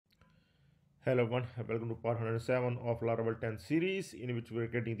Hello everyone, welcome to part 107 of Laravel 10 series in which we are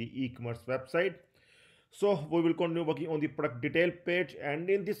creating the e-commerce website. So we will continue working on the product detail page, and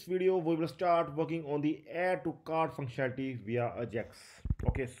in this video we will start working on the add to cart functionality via Ajax.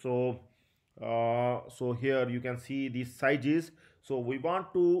 Okay, so here you can see the sizes. So we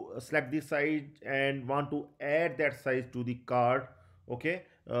want to select the size and want to add that size to the cart. Okay,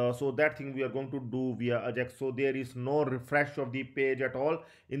 so that thing we are going to do via Ajax. So there is no refresh of the page at all.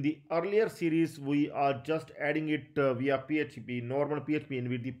 In the earlier series we are just adding it via PHP, normal PHP, in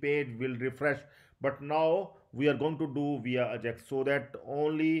which the page will refresh, but now we are going to do via Ajax, so that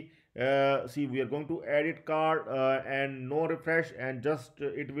only see, we are going to edit card and no refresh, and just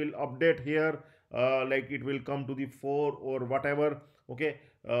it will update here, like it will come to the 4 or whatever. Okay,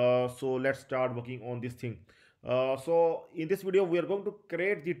 so let's start working on this thing. So in this video we are going to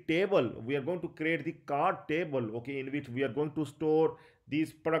create the table, we are going to create the card table, okay, in which we are going to store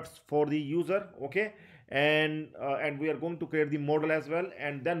these products for the user. Okay, and we are going to create the model as well,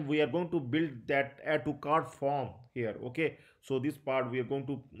 and then we are going to build that add to cart form here. Okay, so this part we are going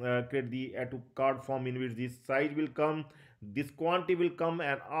to create the add to cart form, in which this size will come, this quantity will come,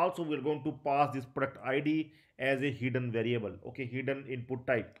 and also we're going to pass this product id as a hidden variable. Okay, hidden input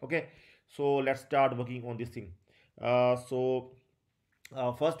type. Okay, so let's start working on this thing.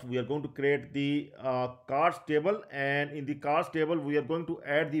 First we are going to create the cards table, and in the cards table we are going to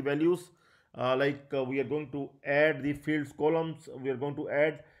add the values, we are going to add the fields columns. We are going to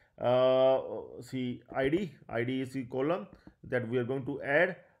add see, id is the column that we are going to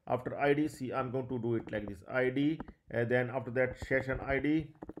add. After id, see, I'm going to do it like this: id, and then after that session id.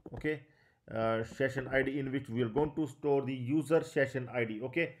 Okay, session id, in which we are going to store the user session id.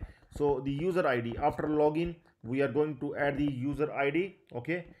 Okay, so the user id, after login we are going to add the user id.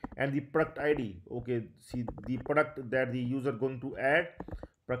 Okay, and the product id. Okay, see, the product that the user going to add,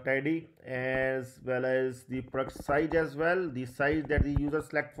 product id, as well as the product size as well, the size that the user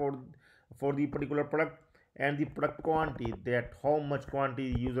select for the particular product, and the product quantity, that how much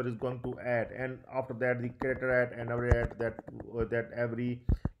quantity the user is going to add, and after that the creator add and every add that every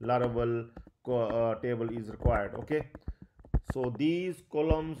Laravel table is required. Okay, so these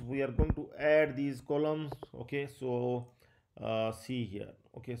columns we are going to add these columns. Okay, so see here.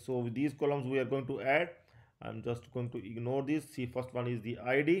 Okay, so with these columns we are going to add. I'm just going to ignore this. See, first one is the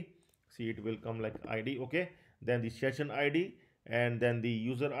id. See, it will come like id. Okay, then the session id, and then the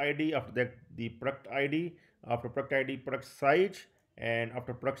user id. After that the product id. After product id, product size, and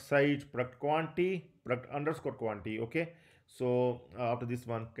after product size, product quantity, product underscore quantity. Okay, so after this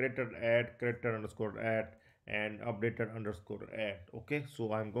one, creator underscore add, and updated underscore add. Okay,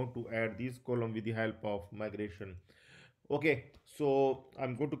 so I'm going to add this column with the help of migration. Okay, so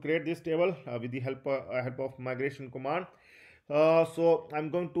I'm going to create this table with the help of migration command. So I'm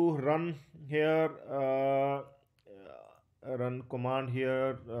going to run here, run command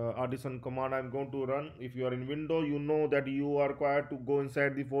here, artisan command I'm going to run. If you are in window, you know that you are required to go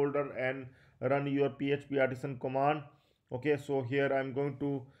inside the folder and run your php artisan command. Okay, so here I'm going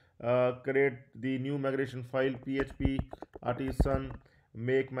to create the new migration file, php artisan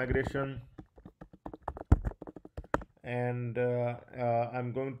make migration, and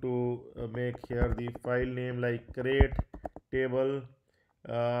I'm going to make here the file name like create table,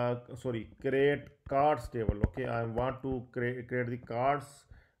 create cards table. Okay, I want to create the cards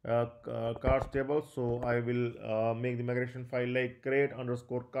table, so I will make the migration file like create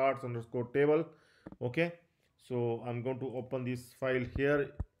underscore cards underscore table. Okay, so I'm going to open this file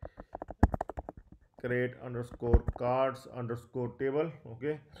here, create underscore cards underscore table.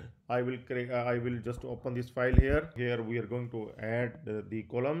 Okay, I will just open this file here. Here we are going to add the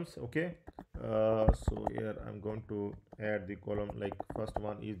columns. Okay, so here I'm going to add the column, like first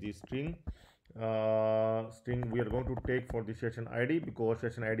one is the string. String we are going to take for the session id, because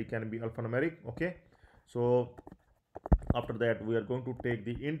session id can be alphanumeric. Okay, so after that we are going to take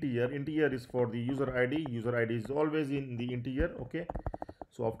the integer is for the user id. User id is always in the integer. Okay,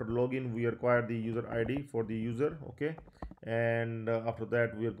 so after login we acquire the user id for the user. Okay, and after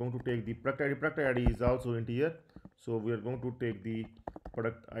that we are going to take the product id. Product id is also integer, so we are going to take the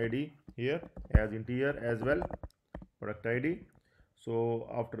product id here as integer as well, product id. So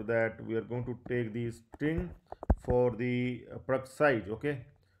after that we are going to take the string for the product size. Okay,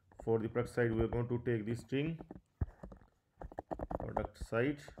 for the product size we are going to take the string product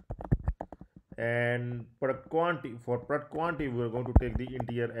size, and product quantity, for product quantity we are going to take the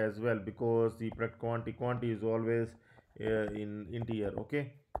integer as well, because the product quantity is always in integer.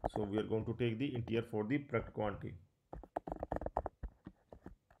 Okay, so we are going to take the integer for the product quantity.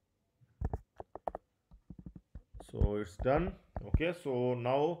 So it's done. Okay, so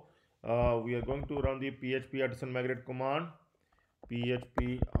now We are going to run the php artisan migrate command.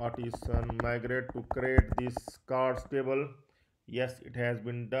 PHP artisan migrate to create this cards table. Yes, it has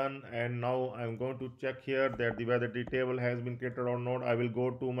been done, and now I'm going to check here that whether the table has been created or not. I will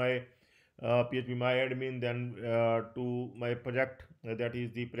go to my PHP my admin, then to my project, that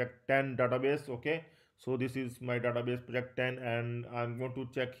is the project 10 database. Okay, so this is my database project 10, and I'm going to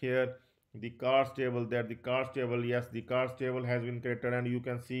check here the cards table, that the cards table, yes, the cards table has been created, and you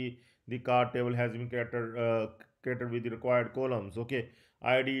can see the card table has been created with the required columns. Okay,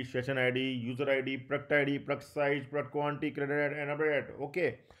 id, session id, user id, product id, product size, product quantity, credit and update.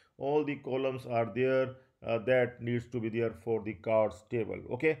 Okay, all the columns are there, that needs to be there for the cards table.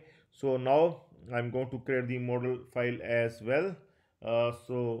 Okay, so now I'm going to create the model file as well.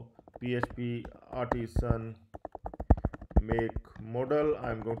 So php artisan make model,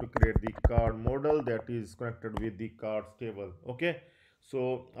 I'm going to create the card model that is connected with the cards table. Okay,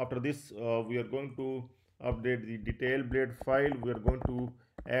 so after this we are going to update the detail blade file. We are going to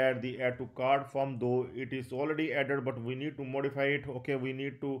add the add to card form, though it is already added, but we need to modify it. Okay, we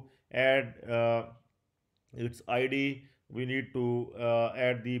need to add its id. We need to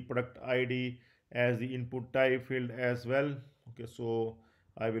add the product id as the input type field as well. Okay, so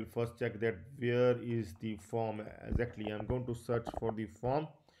I will first check that where is the form exactly. I'm going to search for the form.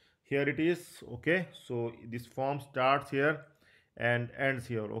 Here it is. Okay, so this form starts here and ends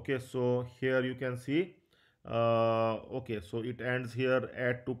here. Okay, so here you can see okay, so it ends here.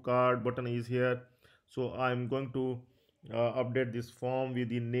 Add to cart button is here. So I'm going to update this form with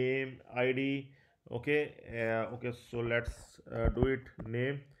the name id. Okay, okay, so let's do it.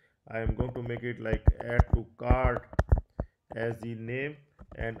 Name, I am going to make it like add to cart as the name,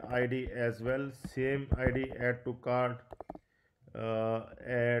 and id as well, same id, add to cart,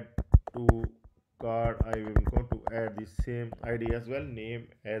 add to cart. I am going to add the same id as well, name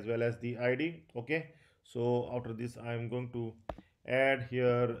as well as the id. Okay, so after this I am going to add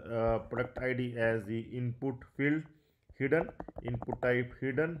here product id as the input field, hidden, input type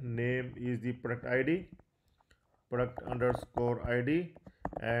hidden, name is the product id, product underscore id,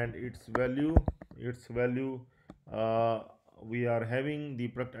 and its value uh, we are having the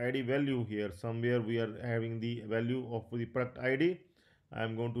product id value here somewhere. We are having the value of the product id.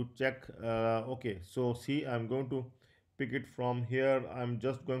 I'm going to check. Okay, so see, I'm going to pick it from here. I'm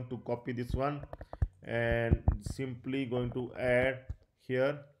just going to copy this one and simply going to add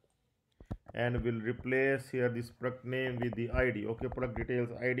here, and will replace here this product name with the id. Okay, product details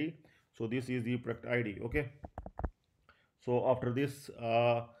id. So this is the product id. Okay, so after this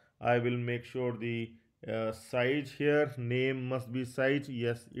I will make sure the size here, name must be size,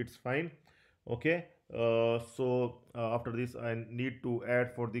 yes, it's fine. Okay, so after this I need to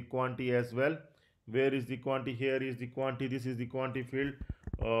add for the quantity as well. Where is the quantity? Here is the quantity, this is the quantity field.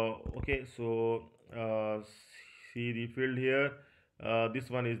 Okay, so see the field here,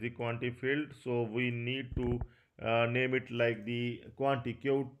 this one is the quantity field, so we need to name it like the quantity,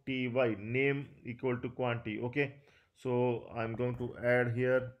 qty, name equal to quantity. Okay, so I'm going to add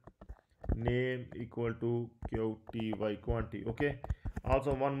here name equal to qty quantity. Okay,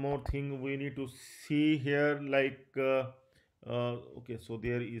 also one more thing we need to see here, like okay, so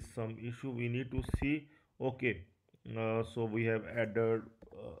there is some issue we need to see. Okay, so we have added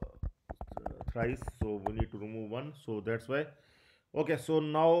thrice, so we need to remove one, so that's why. Okay, so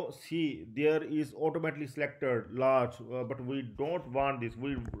now see, there is automatically selected large, but we don't want this.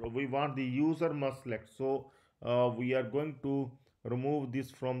 We want the user must select. So we are going to remove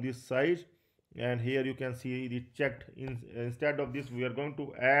this from this side, and here you can see the checked. Instead of this, we are going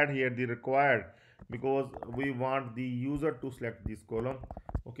to add here the required, because we want the user to select this column.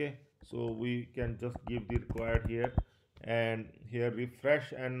 Okay, so we can just give the required here, and here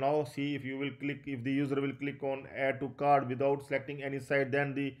refresh, and now see, if you will click, if the user will click on add to cart without selecting any site,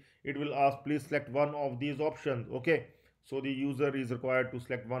 then the it will ask please select one of these options. Okay, so the user is required to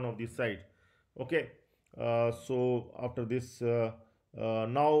select one of these sites. Okay, so after this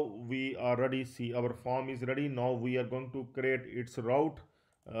now we are ready. See, our form is ready. Now we are going to create its route.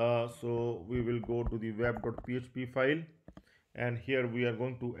 So we will go to the web.php file, and here we are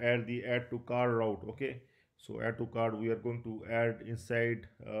going to add the add to cart route. Okay, so add to cart we are going to add inside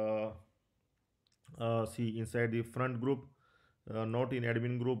see, inside the front group, not in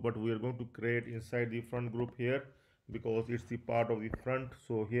admin group, but we are going to create inside the front group here, because it's the part of the front.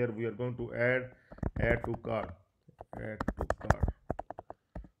 So here we are going to add to cart, add to cart.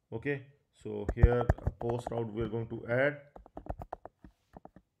 Okay, so here post route we are going to add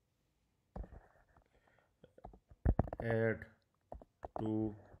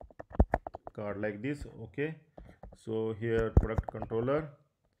to cart like this. Okay, so here product controller,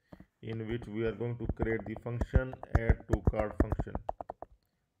 in which we are going to create the function add to cart function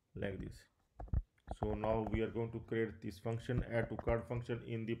like this. So now we are going to create this function add to cart function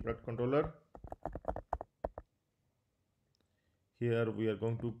in the product controller. Here we are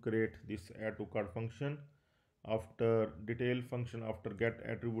going to create this add to cart function. After detail function, after get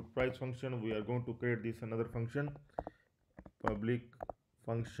attribute price function, we are going to create this another function public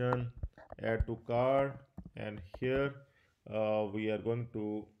function add to cart, and here we are going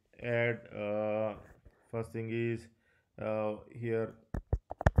to add first thing is here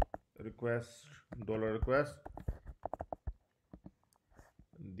request dollar request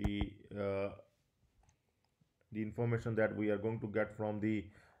the uh, the information that we are going to get from the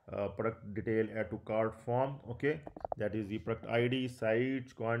product detail add to cart form. Okay, that is the product id,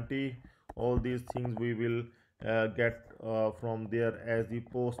 size, quantity, all these things we will get from there as the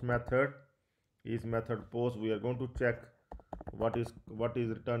post method. Is method post, we are going to check what is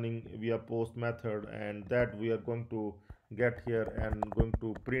returning via post method, and that we are going to get here and going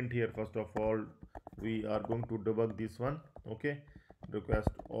to print here. First of all, we are going to debug this one. Okay, request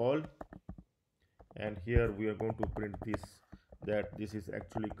all, and here we are going to print this, that this is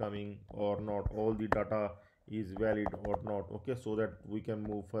actually coming or not, all the data is valid or not. Okay, so that we can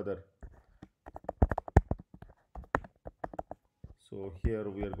move further. So here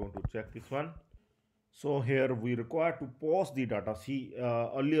we are going to check this one. So here we require to pause the data. See,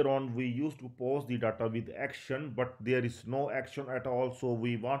 earlier on we used to pause the data with action, but there is no action at all. So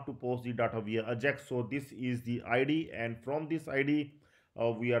we want to pause the data via Ajax. So this is the ID, and from this ID,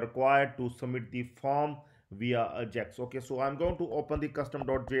 we are required to submit the form via Ajax. Okay, so I'm going to open the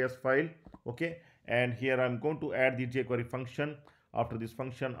custom.js file. Okay, and here I'm going to add the jQuery function. After this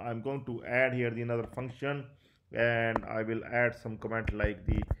function, I'm going to add here the another function, and I will add some comment like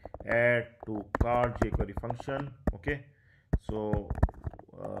the add to cart jQuery function. Okay, so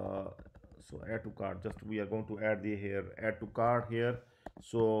so add to cart, just we are going to add the here add to cart here.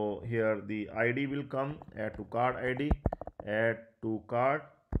 So here the id will come, add to cart id, add to cart,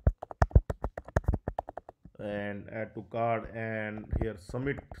 and add to cart, and here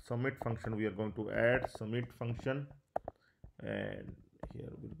submit function we are going to add submit function, and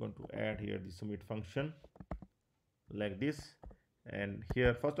here we're going to add here the submit function like this. And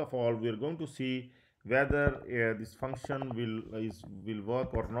here first of all we are going to see whether this function will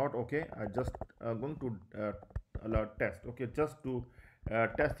work or not. Okay, I just going to allow test. Okay, just to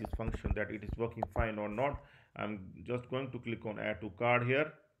test this function that it is working fine or not, I'm just going to click on add to cart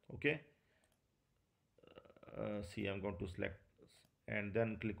here. Okay, see, I'm going to select and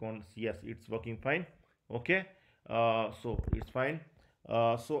then click on yes, it's working fine. Okay, so it's fine.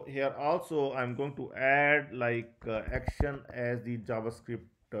 So here also I'm going to add like action as the javascript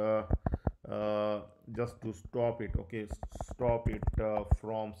just to stop it. Okay, stop it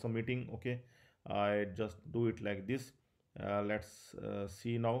from submitting. Okay, I just do it like this. Let's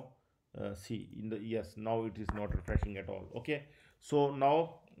see now. See in the yes, now it is not refreshing at all. Okay, so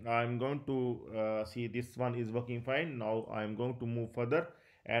now I'm going to see this one is working fine. Now I'm going to move further,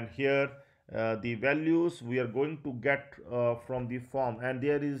 and here the values we are going to get from the form, and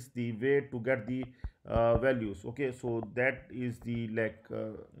there is the way to get the values. Okay, so that is the like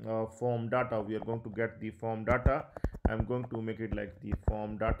form data. We are going to get the form data. I'm going to make it like the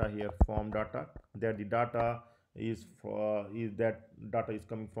form data here, form data, that the data is for is that data is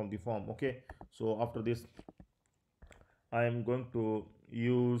coming from the form. Okay, so after this I am going to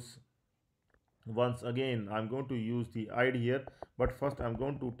use, once again I'm going to use the id here, but first I'm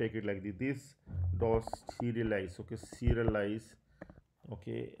going to take it like this dot serialize. Okay, serialize.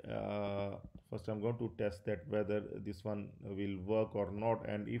 Okay, first I'm going to test that whether this one will work or not,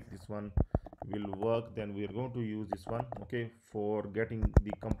 and if this one will work, then we are going to use this one. Okay, for getting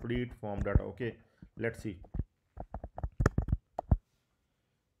the complete form data. Okay, let's see.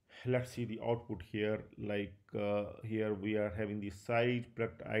 Let's see the output here. Like here we are having the size,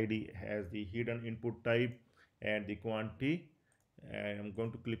 product id has the hidden input type, and the quantity. And I'm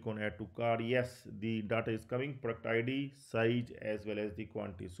going to click on add to cart. Yes, the data is coming, product id, size, as well as the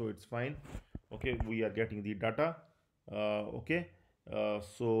quantity, so it's fine. Okay, we are getting the data. Okay,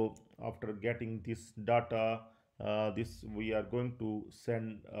 so after getting this data, this we are going to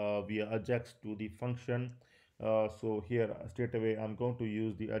send via Ajax to the function. So here straight away I'm going to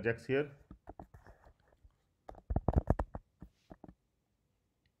use the Ajax here.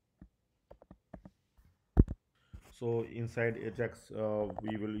 So inside Ajax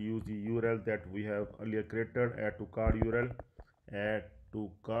we will use the URL that we have earlier created, add to cart URL, add to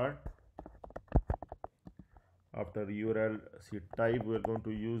cart. After URL, see type, we are going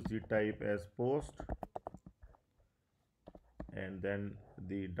to use the type as post. and then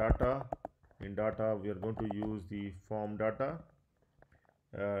the data. In data we are going to use the form data,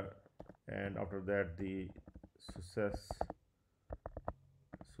 uh, and after that the success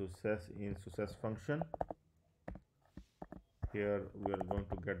function. Here we are going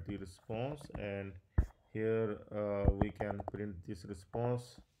to get the response, and here we can print this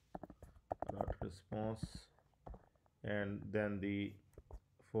response, not response, and then the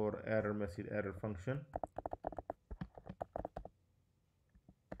for error message error function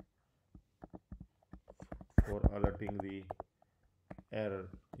for alerting the error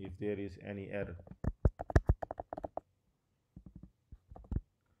if there is any error.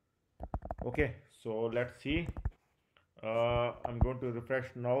 Okay, so let's see. I'm going to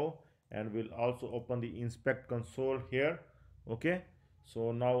refresh now, and we'll also open the inspect console here. Okay,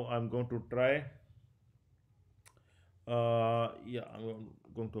 so now I'm going to try. Yeah, I'm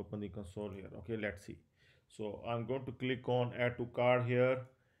going to open the console here. Okay, let's see. So I'm going to click on add to cart here,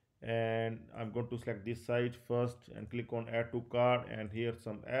 and I'm going to select this site first and click on add to cart, and here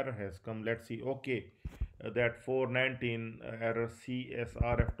some error has come. Let's see. Okay, that 419 error,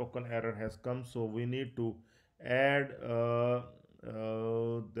 CSRF token error has come, so we need to add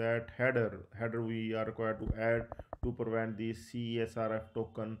that header we are required to add to prevent the CSRF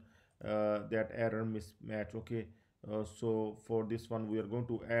token that error mismatch. Okay, so for this one we are going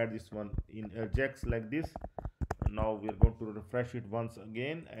to add this one in Ajax like this. Now we are going to refresh it once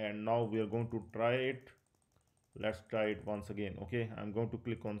again, and now we are going to try it. Let's try it once again. Okay, I'm going to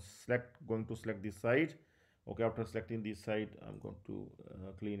click on select this site. Okay, after selecting this site I'm going to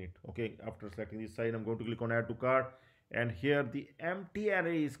clean it. Okay, after selecting this site I'm going to click on add to cart, and here the empty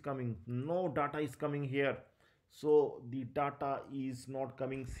array is coming, no data is coming here. So the data is not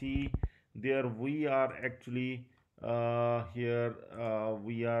coming. See, there we are actually here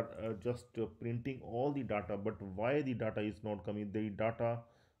we are just printing all the data, but why the data is not coming? The data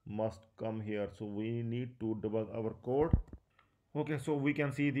must come here, so we need to debug our code. Okay, so we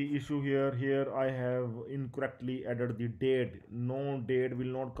can see the issue here. Here I have incorrectly added the date. No, date will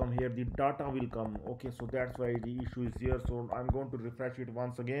not come here, the data will come. Okay, so that's why the issue is here. So I'm going to refresh it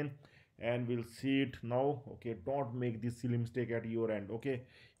once again, and we'll see it now. Okay, don't make this silly mistake at your end. Okay,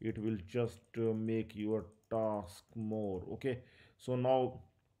 it will just make your task more. Okay, so now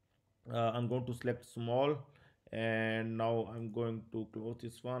I'm going to select small, and now I'm going to close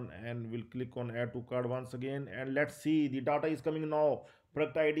this one, and we'll click on add to cart once again, and let's see, the data is coming now.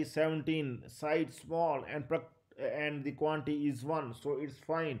 Product ID 17, size small, and the quantity is 1, so it's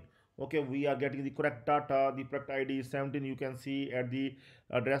fine. Okay, we are getting the correct data. The product ID is 17. You can see at the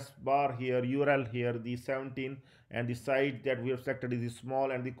address bar here, URL here, the 17, and the size that we have selected is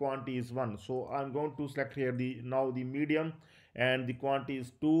small, and the quantity is 1. So I'm going to select here the now the medium, and the quantity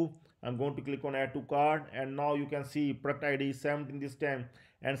is 2. I'm going to click on add to cart, and now you can see product ID is 17 this time,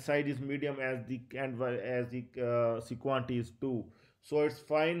 and size is medium as the quantity is 2. So it's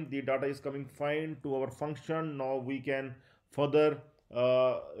fine, the data is coming fine to our function. Now we can further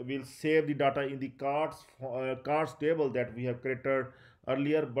we'll save the data in the carts table that we have created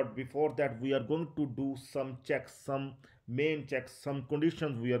earlier. But before that we are going to do some checks, some main checks, some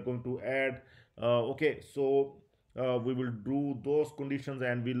conditions we are going to add. Okay, so we will do those conditions,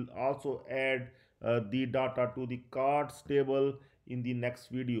 and we'll also add the data to the cards table in the next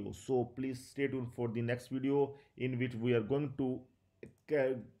video. So please stay tuned for the next video, in which we are going to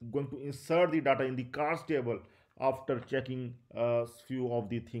insert the data in the cards table after checking few of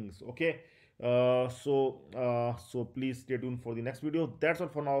the things. Okay, so please stay tuned for the next video. That's all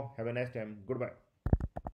for now. Have a nice time. Goodbye.